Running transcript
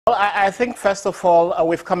I think, first of all,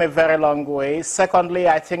 we've come a very long way. Secondly,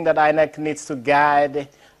 I think that INEC needs to guide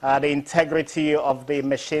the integrity of the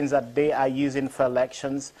machines that they are using for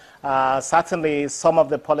elections. Certainly, some of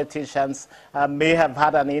the politicians may have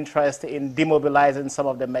had an interest in demobilizing some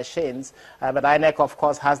of the machines, but INEC, of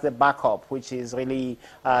course, has the backup, which is really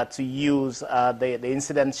to use the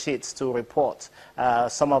incident sheets to report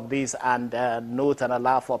some of these and note and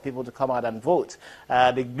allow for people to come out and vote.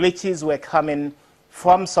 The glitches were coming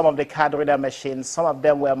from some of the card reader machines. Some of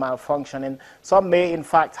them were malfunctioning. Some may, in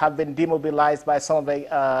fact, have been demobilized by some of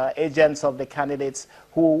the agents of the candidates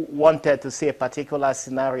who wanted to see a particular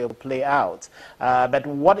scenario play out. But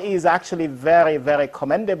what is actually very, very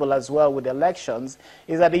commendable as well with elections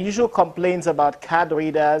is that the usual complaints about card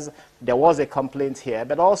readers, there was a complaint here,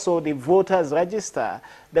 but also the voters register.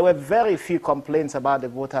 There were very few complaints about the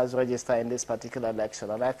voters register in this particular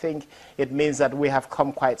election, and I think it means that we have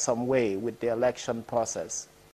come quite some way with the election process.